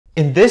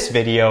In this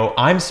video,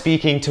 I'm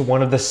speaking to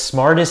one of the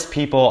smartest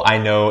people I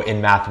know in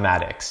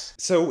mathematics.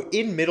 So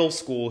in middle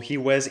school, he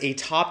was a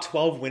top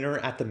 12 winner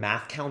at the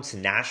Math Counts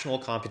national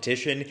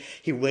competition.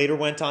 He later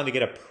went on to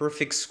get a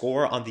perfect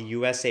score on the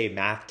USA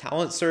Math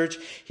Talent Search.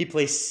 He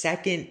placed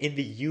second in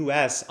the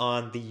US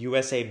on the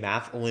USA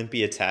Math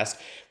Olympiad test,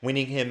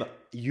 winning him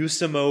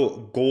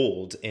USAMO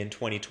Gold in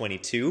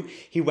 2022.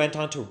 He went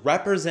on to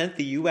represent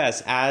the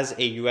US as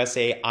a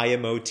USA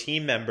IMO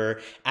team member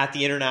at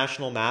the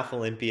International Math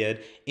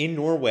Olympiad in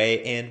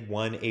Norway and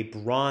won a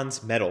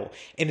bronze medal.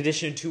 In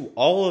addition to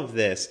all of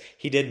this,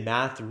 he did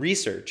math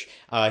research.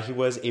 He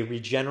was a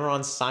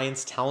Regeneron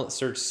Science Talent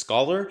Search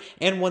Scholar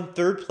and won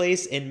third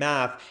place in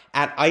math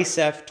at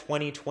ICEF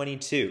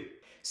 2022.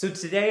 So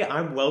today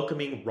I'm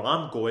welcoming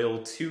Ram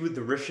Goel to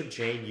the Rishabh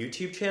Jain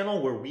YouTube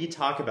channel, where we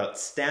talk about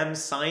STEM,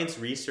 science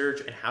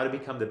research, and how to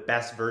become the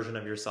best version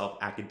of yourself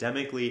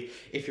academically.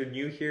 If you're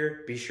new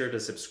here, be sure to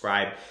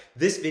subscribe.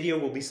 This video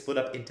will be split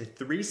up into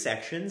 3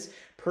 sections: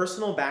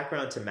 personal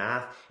background to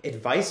math,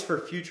 advice for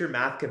future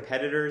math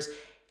competitors,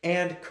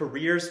 and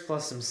careers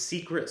plus some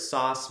secret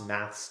sauce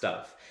math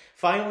stuff.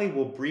 Finally,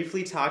 we'll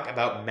briefly talk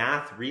about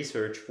math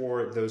research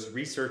for those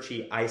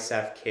researchy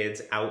ICEF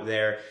kids out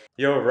there.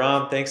 Yo,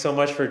 Ram, thanks so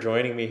much for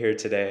joining me here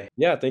today.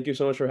 Yeah, thank you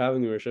so much for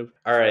having me, Rishabh.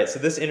 All right, so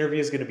this interview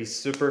is going to be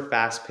super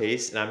fast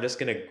paced, and I'm just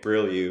going to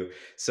grill you.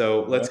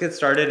 So let's get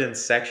started in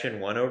section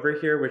 1 over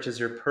here, which is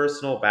your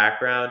personal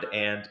background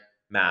and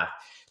math.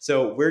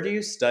 So where do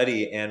you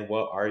study and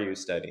what are you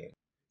studying?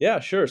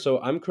 Yeah, sure.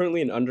 So I'm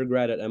currently an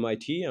undergrad at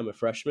MIT. I'm a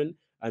freshman.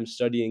 I'm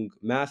studying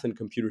math and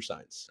computer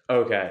science.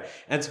 Okay,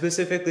 and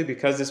specifically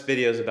because this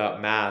video is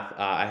about math,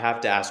 I have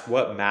to ask,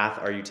 what math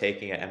are you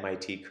taking at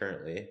MIT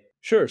currently?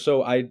 Sure.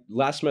 So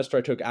last semester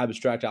I took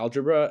abstract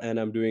algebra, and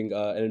I'm doing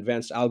an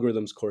advanced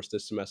algorithms course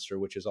this semester,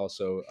 which is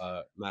also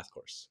a math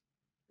course.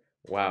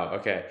 Wow.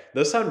 Okay,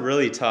 those sound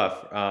really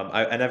tough.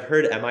 And I've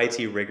heard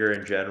MIT rigor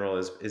in general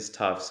is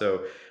tough.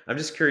 So I'm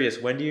just curious,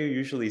 when do you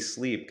usually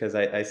sleep? Because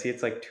I see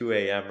it's like 2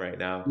 a.m. right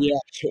now. Yeah,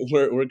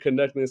 we're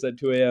conducting this at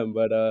 2 a.m.,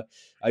 but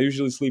I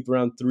usually sleep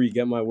around 3,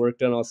 get my work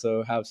done,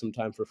 also have some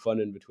time for fun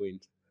in between.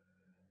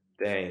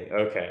 Dang.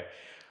 Okay.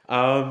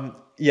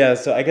 Yeah.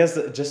 So I guess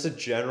just a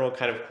general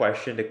kind of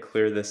question to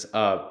clear this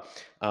up.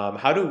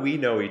 How do we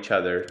know each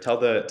other? Tell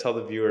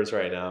the viewers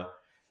right now.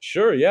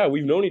 Sure, yeah,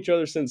 we've known each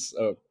other since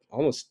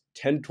almost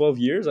 10, 12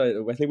 years. I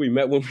think we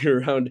met when we were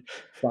around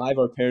 5.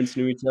 Our parents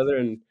knew each other,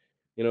 and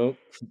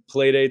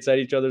play dates at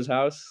each other's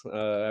house.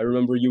 I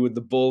remember you with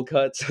the bowl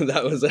cut, so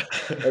that was a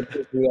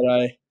thing that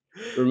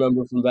I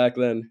remember from back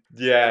then.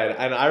 Yeah,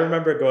 and I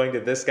remember going to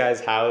this guy's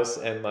house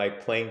and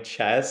like playing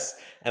chess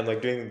and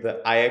like doing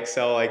the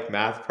IXL like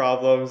math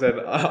problems and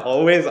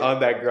always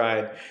on that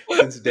grind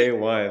since day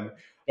one.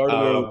 Started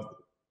early. Um,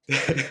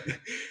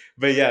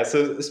 but yeah,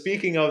 so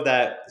speaking of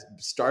that,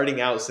 starting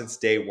out since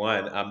day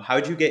one,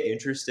 how'd you get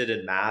interested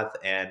in math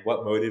and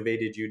what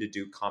motivated you to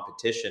do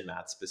competition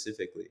math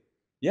specifically?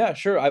 Yeah,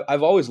 sure.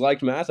 I've always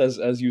liked math,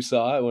 as you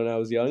saw when I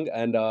was young,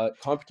 and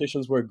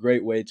competitions were a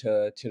great way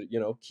to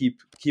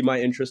keep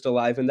my interest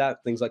alive in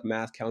that. Things like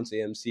Math Counts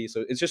AMC.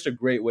 So it's just a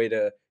great way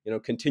to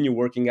continue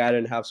working at it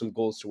and have some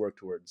goals to work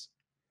towards.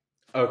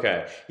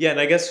 Okay. Yeah, and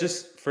I guess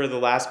just for the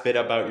last bit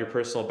about your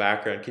personal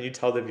background, can you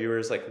tell the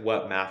viewers like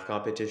what math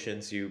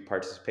competitions you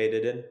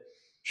participated in?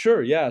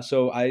 Sure, yeah.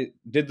 So I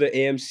did the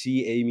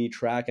AMC AME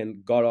track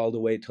and got all the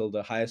way till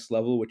the highest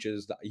level, which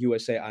is the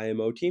USA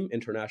IMO team,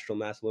 International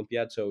Math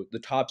Olympiad. So the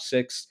top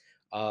 6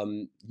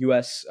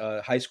 US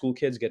high school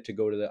kids get to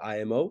go to the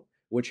IMO,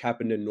 which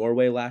happened in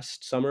Norway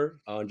last summer,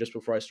 just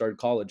before I started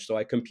college. So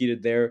I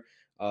competed there.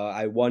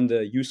 I won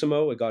the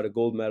USAMO. I got a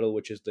gold medal,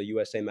 which is the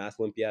USA Math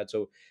Olympiad.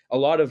 So a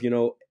lot of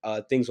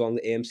things along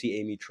the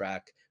AMC AME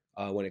track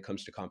when it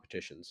comes to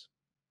competitions.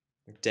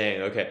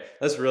 Dang, okay.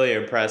 That's really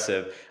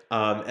impressive.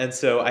 And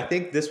so I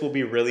think this will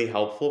be really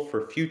helpful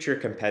for future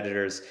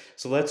competitors.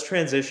 So let's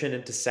transition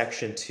into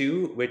section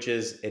 2, which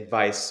is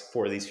advice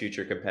for these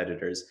future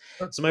competitors.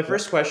 Sure. So my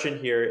first question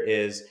here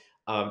is,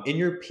 in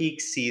your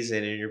peak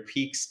season, in your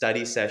peak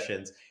study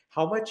sessions,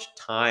 how much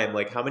time,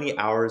 like how many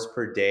hours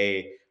per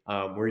day,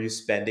 were you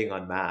spending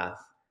on math?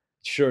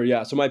 Sure,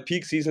 yeah. So my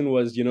peak season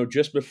was,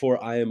 just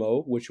before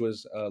IMO, which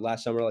was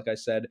last summer, like I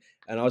said,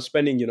 and I was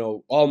spending,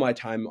 all my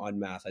time on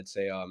math. I'd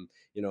say,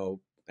 you know,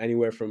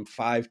 anywhere from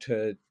 5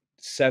 to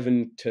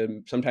 7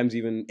 to sometimes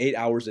even 8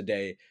 hours a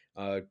day,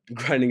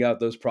 grinding out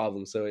those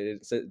problems. So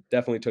it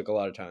definitely took a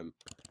lot of time.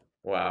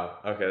 Wow.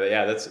 Okay.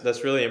 Yeah,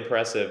 that's really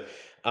impressive.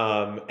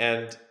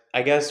 And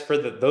I guess for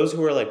those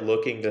who are like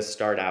looking to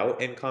start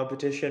out in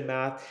competition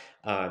math,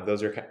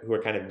 those are who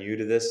are kind of new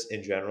to this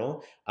in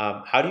general.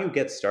 How do you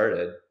get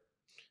started?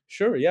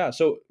 Sure, yeah.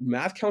 So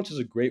math counts is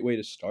a great way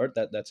to start.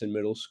 That's in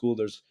middle school.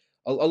 There's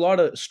a lot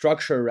of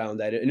structure around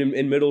that. And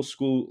in middle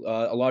school,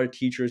 a lot of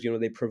teachers,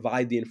 they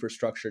provide the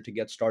infrastructure to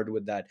get started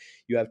with that.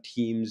 You have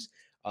teams,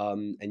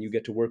 and you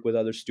get to work with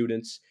other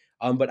students.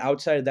 But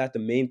outside of that, the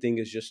main thing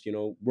is just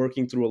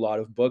working through a lot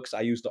of books.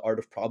 I use the Art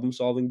of Problem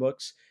Solving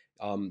books.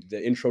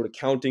 the Intro to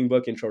Counting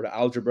book, Intro to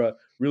Algebra,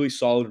 really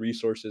solid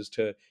resources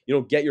to,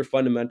 get your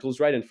fundamentals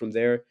right. And from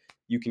there,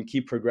 you can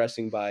keep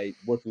progressing by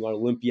working on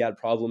Olympiad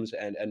problems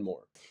and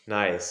more.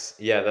 Nice.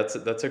 Yeah,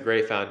 that's a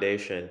great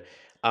foundation.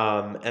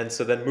 And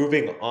so then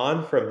moving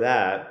on from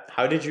that,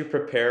 how did you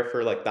prepare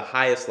for like the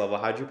highest level?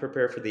 How did you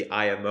prepare for the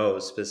IMO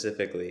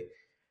specifically?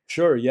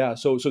 Sure, yeah.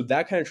 So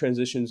that kind of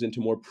transitions into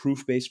more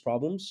proof-based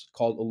problems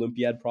called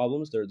Olympiad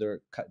problems.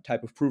 They're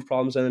type of proof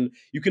problems, and then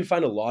you can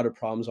find a lot of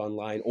problems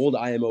online. Old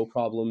IMO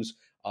problems.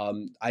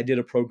 I did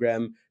a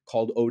program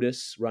called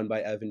Otis, run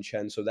by Evan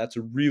Chen. So that's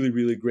a really,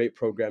 really great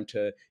program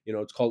to,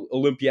 it's called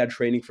Olympiad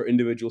Training for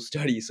Individual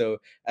Study. So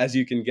as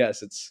you can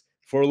guess, it's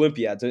for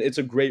Olympiads, and it's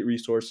a great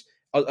resource.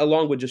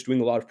 Along with just doing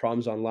a lot of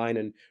problems online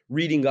and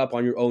reading up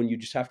on your own, you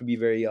just have to be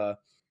very,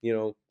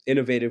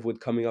 innovative with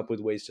coming up with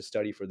ways to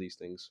study for these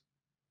things.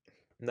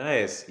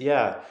 Nice.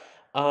 Yeah.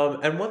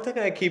 And one thing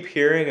I keep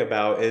hearing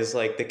about is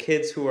like the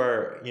kids who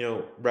are,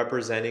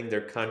 representing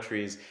their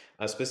countries,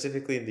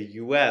 specifically in the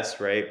US,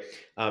 right?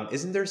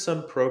 Isn't there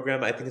some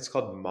program, I think it's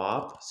called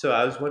MOP. So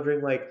I was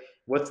wondering like,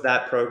 what's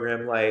that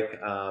program like?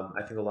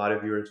 I think a lot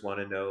of viewers want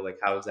to know like,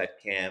 how is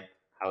that camp?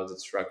 How is it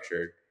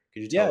structured?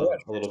 Could you Yeah, tell yeah, them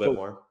a sure. little bit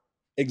more?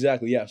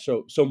 Exactly, yeah.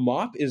 So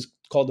MOP is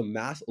called the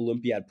Math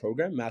Olympiad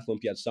program, Math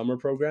Olympiad Summer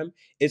Program.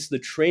 It's the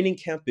training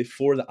camp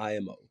before the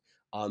IMO.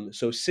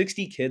 So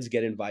 60 kids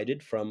get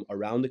invited from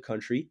around the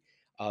country,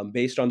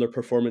 based on their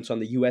performance on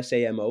the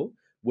USAMO,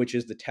 which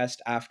is the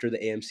test after the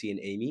AMC and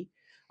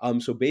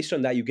AME. So based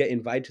on that, you get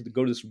invited to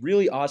go to this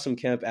really awesome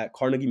camp at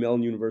Carnegie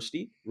Mellon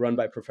University, run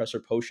by Professor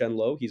Po Shen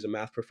Lo. He's a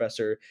math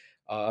professor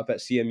up at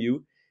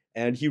CMU,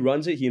 and he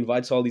runs it. He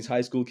invites all these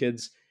high school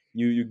kids.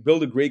 You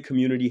build a great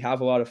community,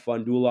 have a lot of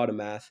fun, do a lot of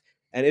math,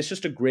 and it's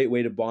just a great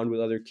way to bond with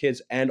other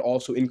kids and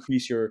also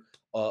increase your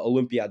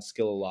Olympiad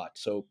skill a lot.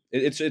 So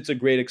it's a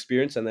great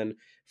experience, and then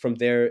from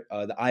there,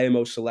 the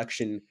IMO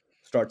selection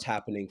starts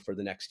happening for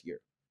the next year.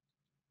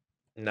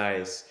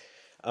 Nice.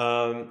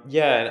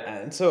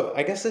 Yeah, and so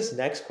I guess this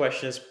next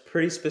question is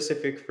pretty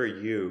specific for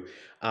you.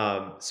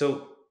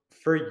 So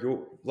for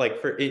your like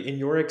for in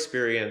your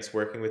experience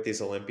working with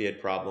these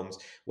Olympiad problems,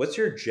 what's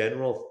your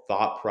general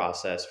thought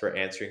process for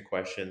answering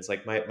questions?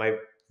 Like my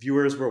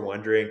viewers were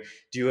wondering,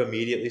 do you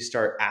immediately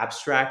start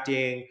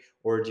abstracting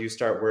or do you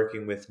start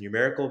working with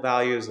numerical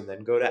values and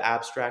then go to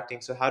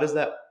abstracting? So how does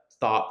that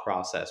thought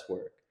process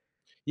work?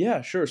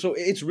 Yeah, sure. So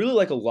it's really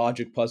like a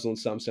logic puzzle in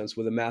some sense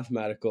with a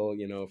mathematical,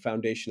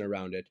 foundation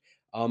around it.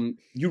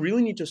 You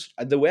really need to.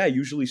 The way I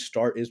usually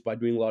start is by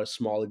doing a lot of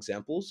small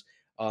examples.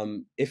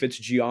 If it's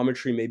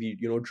geometry, maybe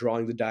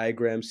drawing the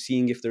diagram,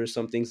 seeing if there's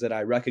some things that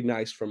I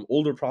recognize from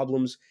older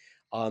problems.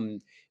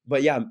 Um,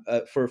 but yeah,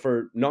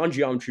 for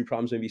non-geometry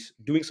problems, maybe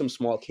doing some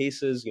small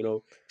cases.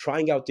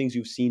 Trying out things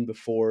you've seen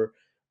before.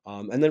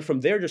 And then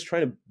from there, just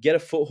trying to get a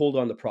foothold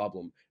on the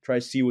problem, try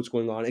to see what's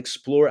going on,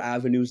 explore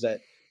avenues that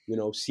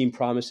seem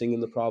promising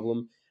in the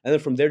problem, and then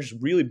from there just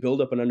really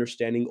build up an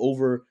understanding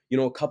over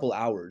a couple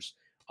hours,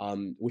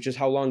 which is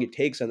how long it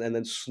takes, and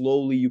then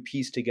slowly you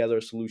piece together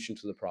a solution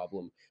to the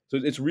problem. So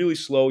it's really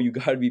slow. You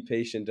got to be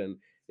patient, and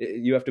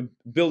you have to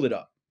build it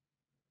up.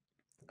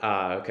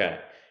 Ah, okay.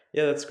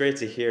 Yeah, that's great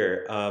to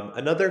hear.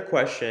 Another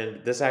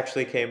question, this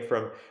actually came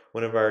from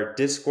one of our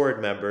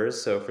Discord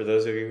members. So, for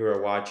those of you who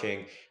are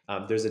watching,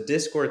 there's a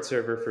Discord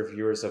server for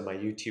viewers of my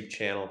YouTube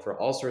channel for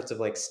all sorts of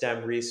like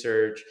STEM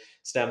research,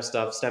 STEM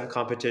stuff, STEM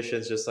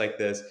competitions, just like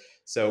this.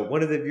 So,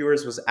 one of the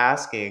viewers was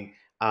asking,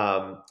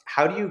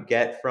 how do you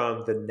get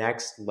from the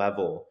next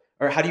level,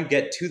 or how do you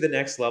get to the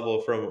next level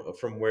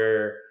from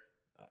where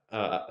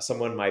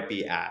someone might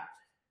be at?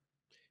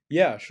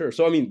 Yeah, sure.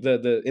 So I mean,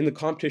 the in the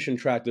competition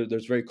track,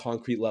 there's very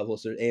concrete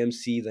levels. There's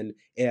AMC, then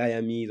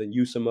AIME, then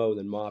USAMO,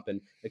 then MOP,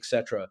 and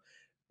etc.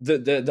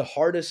 The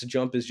hardest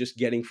jump is just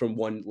getting from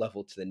one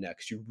level to the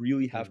next. You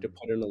really have to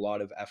put in a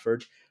lot of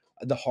effort.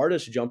 The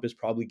hardest jump is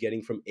probably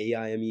getting from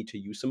AIME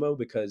to USAMO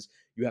because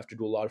you have to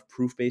do a lot of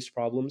proof based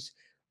problems.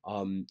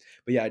 But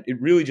yeah, it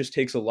really just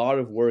takes a lot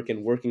of work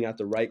and working at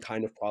the right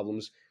kind of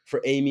problems.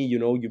 For AIME,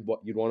 you'd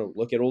want to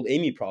look at old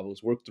AIME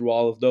problems, work through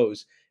all of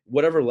those.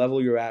 Whatever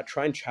level you're at,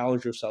 try and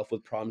challenge yourself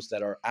with problems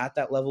that are at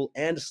that level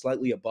and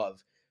slightly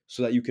above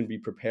so that you can be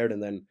prepared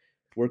and then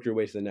work your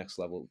way to the next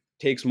level.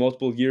 Takes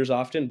multiple years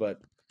often, but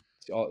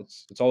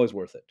it's always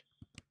worth it.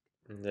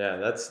 Yeah,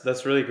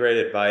 that's really great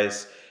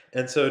advice.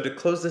 And so to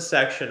close this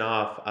section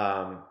off,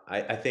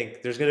 I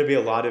think there's going to be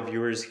a lot of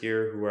viewers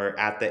here who are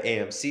at the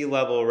AMC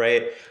level,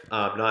 right?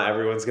 Not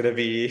everyone's going to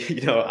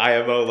be,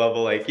 IMO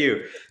level like you.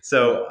 Right.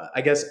 So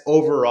I guess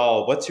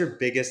overall, what's your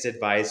biggest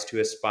advice to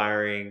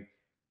aspiring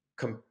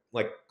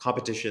like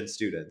competition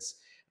students,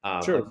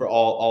 Sure. like for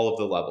all of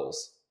the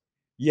levels?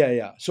 Yeah,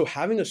 yeah. So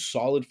having a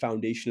solid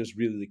foundation is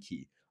really the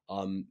key,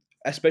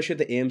 especially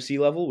at the AMC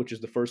level, which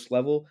is the first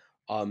level.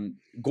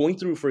 Going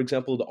through, for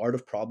example, the Art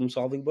of Problem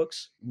Solving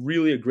books,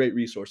 really a great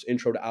resource.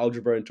 Intro to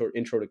Algebra,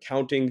 intro to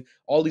Counting.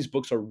 All these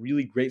books are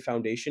really great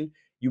foundation.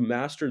 You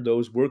master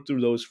those, work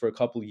through those for a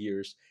couple of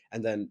years,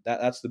 and then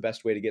that's the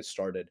best way to get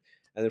started.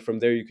 And then from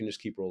there, you can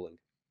just keep rolling.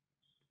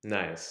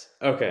 Nice.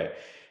 Okay.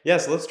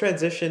 Yes, let's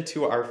transition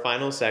to our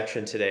final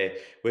section today,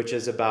 which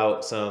is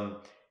about some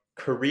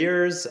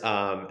careers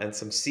and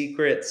some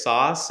secret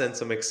sauce and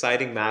some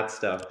exciting math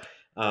stuff.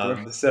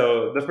 Sure.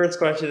 So the first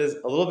question is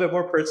a little bit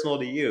more personal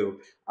to you.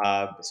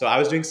 So I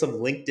was doing some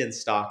LinkedIn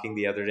stalking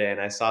the other day, and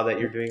I saw that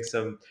you're doing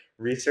some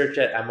research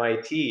at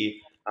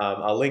MIT.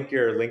 I'll link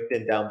your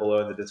LinkedIn down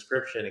below in the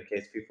description in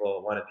case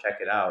people want to check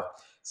it out.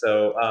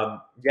 So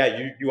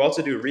yeah, you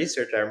also do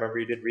research. I remember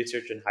you did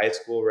research in high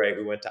school, right?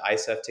 We went to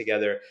ISEF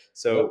together. Yep.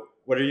 So,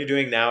 what are you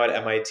doing now at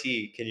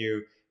MIT? Can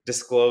you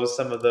disclose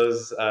some of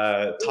those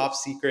top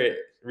secret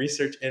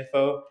research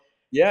info?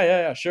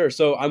 Yeah, sure.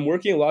 So I'm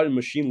working a lot in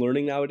machine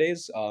learning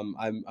nowadays.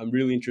 I'm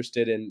really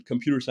interested in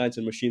computer science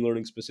and machine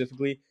learning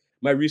specifically.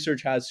 My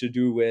research has to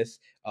do with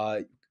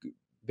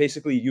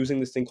basically using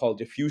this thing called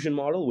diffusion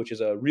model, which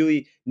is a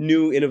really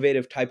new,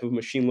 innovative type of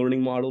machine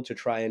learning model to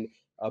try and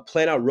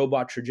plan out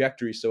robot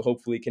trajectories, so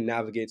hopefully can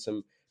navigate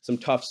some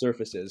tough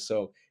surfaces.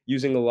 So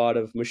using a lot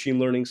of machine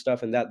learning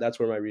stuff, and that's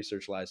where my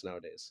research lies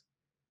nowadays.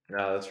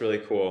 No, that's really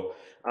cool.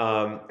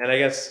 And I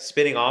guess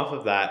spinning off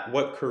of that,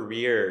 what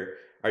career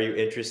are you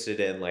interested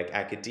in? Like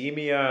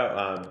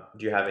academia?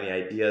 Do you have any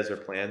ideas or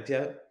plans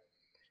yet?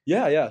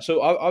 Yeah.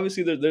 So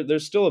obviously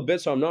there's still a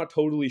bit, so I'm not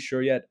totally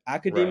sure yet. Right.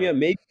 Academia,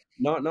 maybe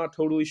not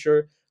totally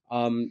sure.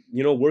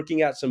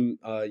 Working at some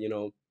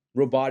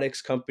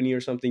robotics company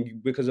or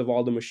something because of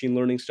all the machine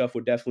learning stuff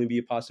would definitely be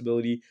a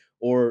possibility.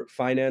 Or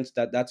finance,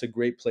 that's a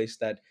great place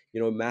that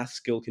math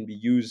skill can be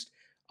used.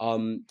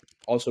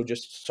 Also,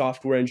 just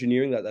software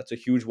engineering, that's a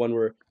huge one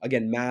where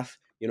again math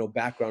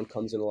background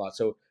comes in a lot.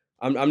 So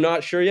I'm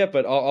not sure yet,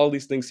 but all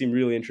these things seem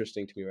really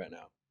interesting to me right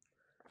now.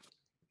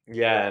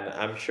 Yeah, and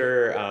I'm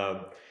sure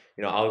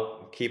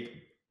I'll keep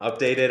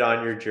updated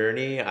on your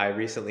journey. I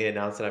recently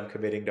announced that I'm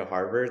committing to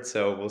Harvard,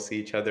 so we'll see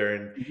each other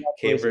in Congratulations!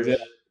 Yeah. Cambridge,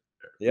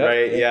 Yep.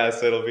 right? Yep. Yeah,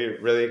 so it'll be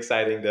really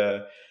exciting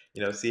to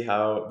see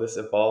how this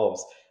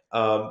evolves.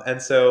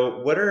 And so,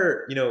 what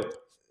are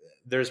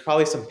there's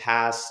probably some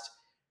past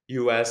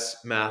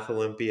US Math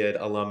Olympiad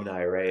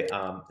alumni, right?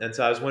 And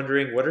so I was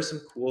wondering, what are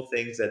some cool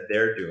things that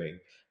they're doing?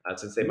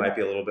 Since they might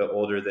be a little bit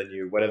older than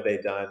you, what have they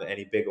done?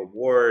 Any big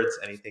awards?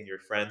 Anything your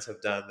friends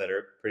have done that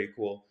are pretty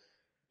cool?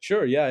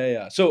 Sure.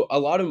 Yeah. So a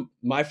lot of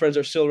my friends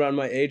are still around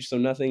my age, so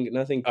nothing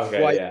Okay,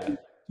 quite yeah.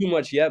 too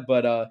much yet.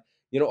 But a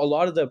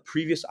lot of the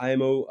previous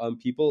IMO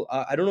people,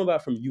 I don't know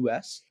about from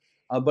US,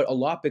 but a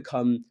lot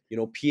become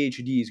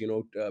PhDs,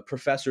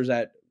 professors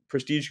at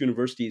prestigious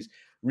universities.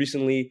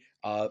 Recently,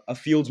 a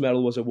Fields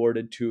Medal was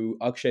awarded to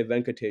Akshay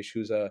Venkatesh,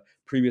 who's a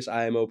previous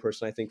IMO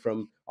person, I think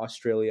from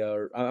Australia,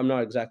 or I'm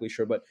not exactly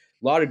sure, but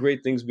a lot of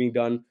great things being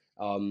done.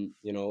 A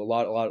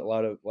lot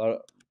of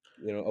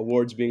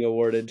awards being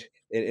awarded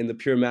in the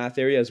pure math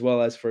area as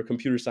well as for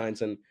computer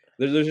science, and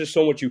there's just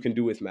so much you can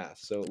do with math,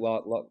 so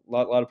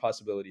lot of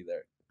possibility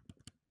there.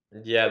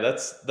 Yeah,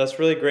 that's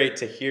really great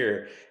to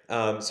hear.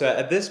 So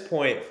at this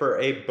point, for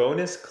a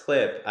bonus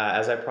clip,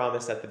 as I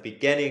promised at the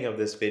beginning of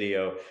this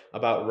video,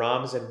 about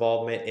Ram's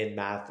involvement in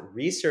math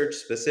research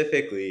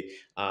specifically,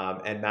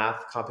 and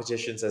math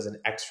competitions as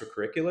an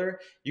extracurricular,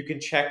 you can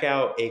check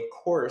out a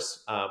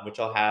course which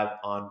I'll have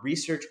on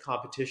research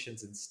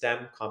competitions and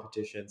STEM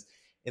competitions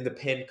in the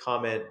pinned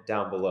comment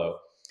down below.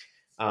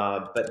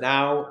 But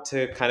now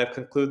to kind of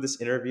conclude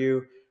this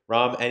interview,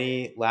 Ram,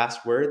 any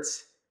last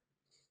words?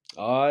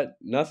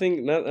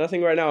 Nothing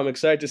right now. I'm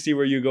excited to see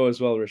where you go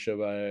as well,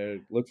 Rishabh.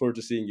 I look forward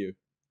to seeing you.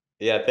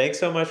 Yeah, thanks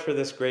so much for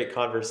this great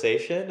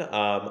conversation.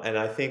 And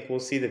I think we'll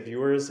see the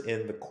viewers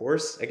in the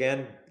course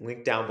again,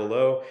 link down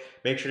below.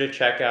 Make sure to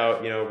check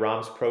out,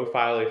 Ram's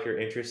profile if you're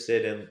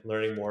interested in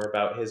learning more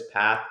about his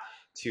path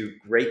to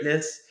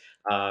greatness.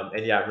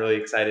 And yeah, I'm really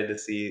excited to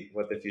see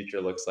what the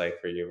future looks like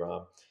for you,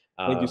 Ram.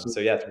 Thank you so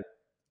So much.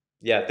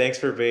 yeah, thanks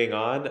for being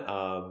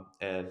on.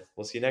 And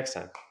we'll see you next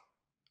time.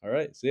 All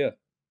right, see ya.